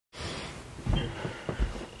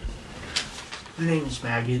My name is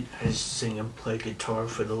Maggot. I sing and play guitar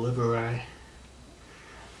for the Liver Eye.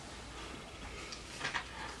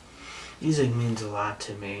 Music means a lot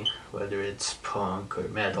to me, whether it's punk or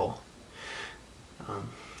metal.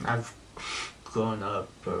 I've grown up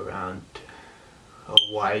around a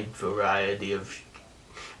wide variety of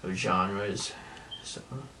genres, so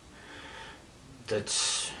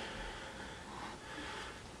that's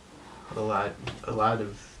a lot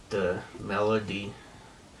of the melody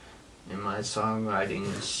in my songwriting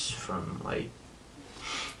is from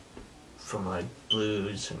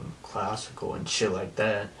blues and classical and shit like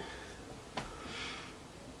that.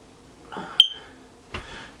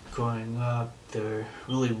 Growing up, there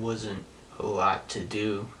really wasn't a lot to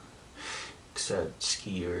do except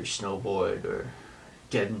ski or snowboard or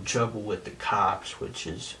get in trouble with the cops, which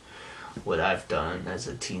is what I've done as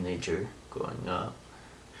a teenager growing up.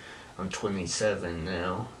 I'm 27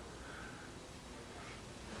 now.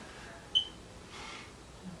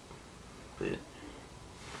 But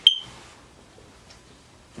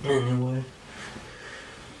anyway,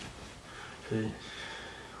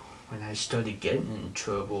 when I started getting in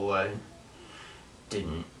trouble, I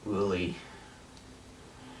didn't really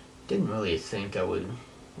think I would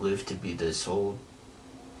live to be this old,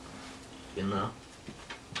 you know.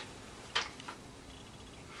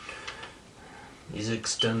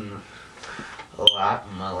 Music's done a lot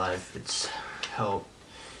in my life. It's helped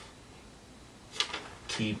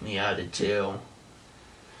keep me out of jail,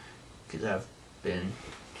 because I've been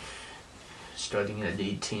starting at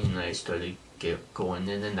 18. I started going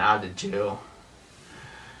in and out of jail.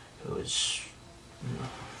 It was,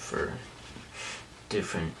 for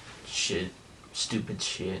different shit, stupid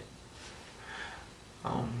shit.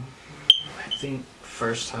 I think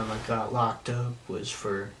first time I got locked up was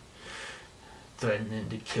for threatening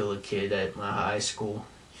to kill a kid at my high school.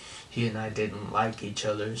 He and I didn't like each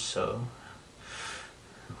other, so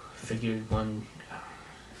figured one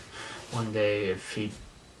day if he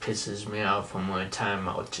pisses me off one more time,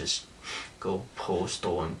 I'll just go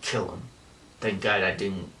postal and kill him. Thank God I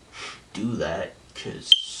didn't do that,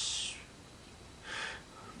 because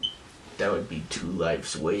that would be 2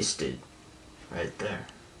 lives wasted right there.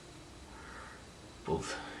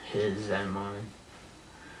 Both his and mine.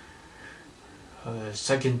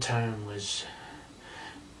 Second time was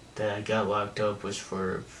that I got locked up was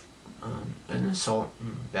for an assault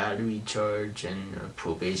and battery charge and a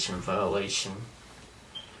probation violation.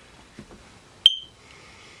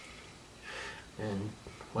 And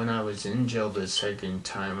when I was in jail the second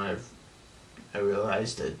time, I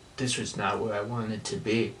realized that this was not where I wanted to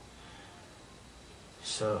be.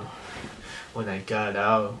 So when I got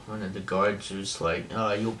out, one of the guards was like,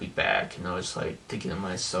 "Oh, you'll be back." And I was like thinking to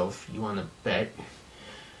myself, "You want to bet?"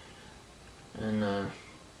 And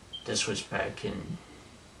this was back in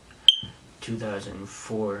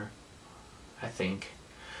 2004, I think.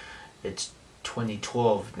 It's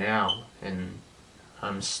 2012 now, and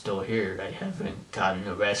I'm still here. I haven't gotten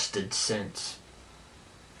arrested since.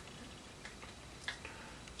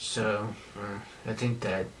 So, I think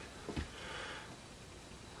that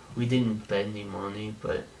we didn't bet any money,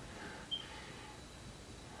 but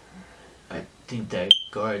I think that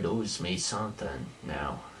guard owes me something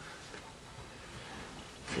now,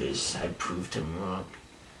 because I proved him wrong.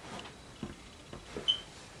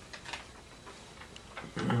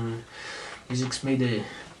 Music's made a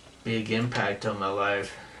big impact on my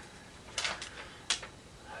life.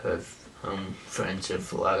 I'm friends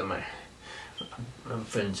with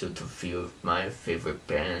a few of my favorite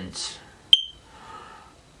bands.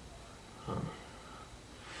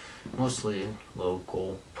 Mostly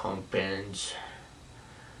local punk bands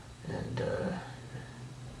and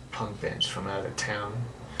punk bands from out of town.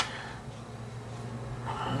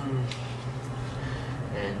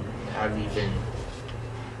 And I've even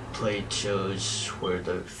played shows where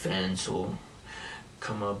the fans will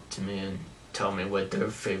come up to me and tell me what their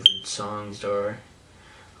favorite songs are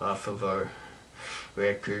off of our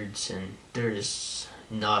records, and there's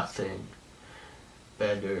nothing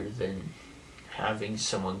better than having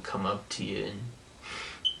someone come up to you and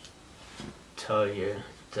tell you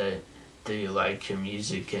that they like your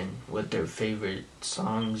music and what their favorite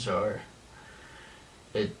songs are.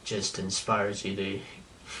 It just inspires you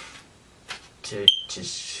to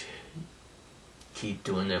just keep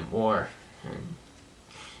doing it more and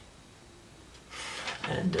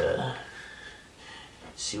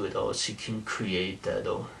see what else you can create that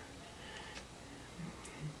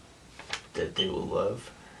they will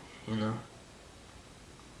love, you know.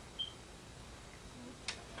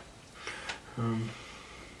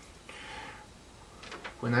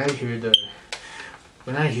 When I hear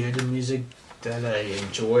the music that I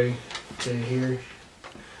enjoy, to here,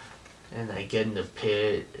 and I get in the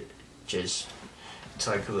pit. Just it's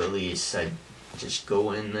like a release. I just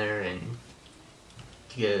go in there and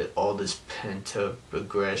get all this pent up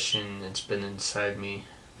aggression that's been inside me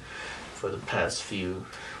for the past few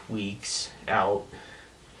weeks out.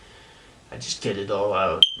 I just get it all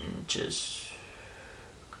out and just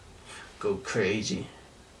go crazy.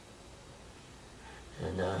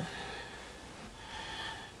 And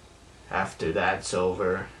after that's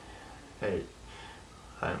over,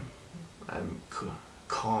 I'm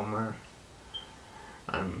calmer.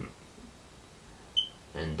 I'm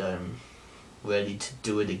ready to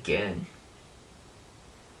do it again.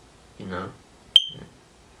 You know,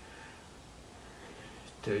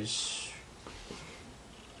 there's.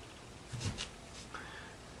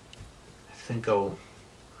 I think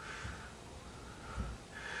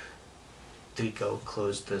I'll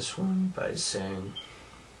close this one by saying,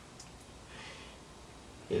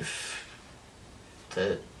 if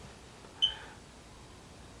that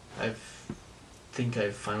I think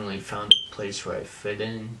I've finally found a place where I fit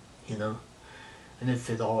in, you know, and if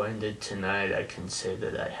it all ended tonight, I can say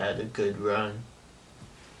that I had a good run.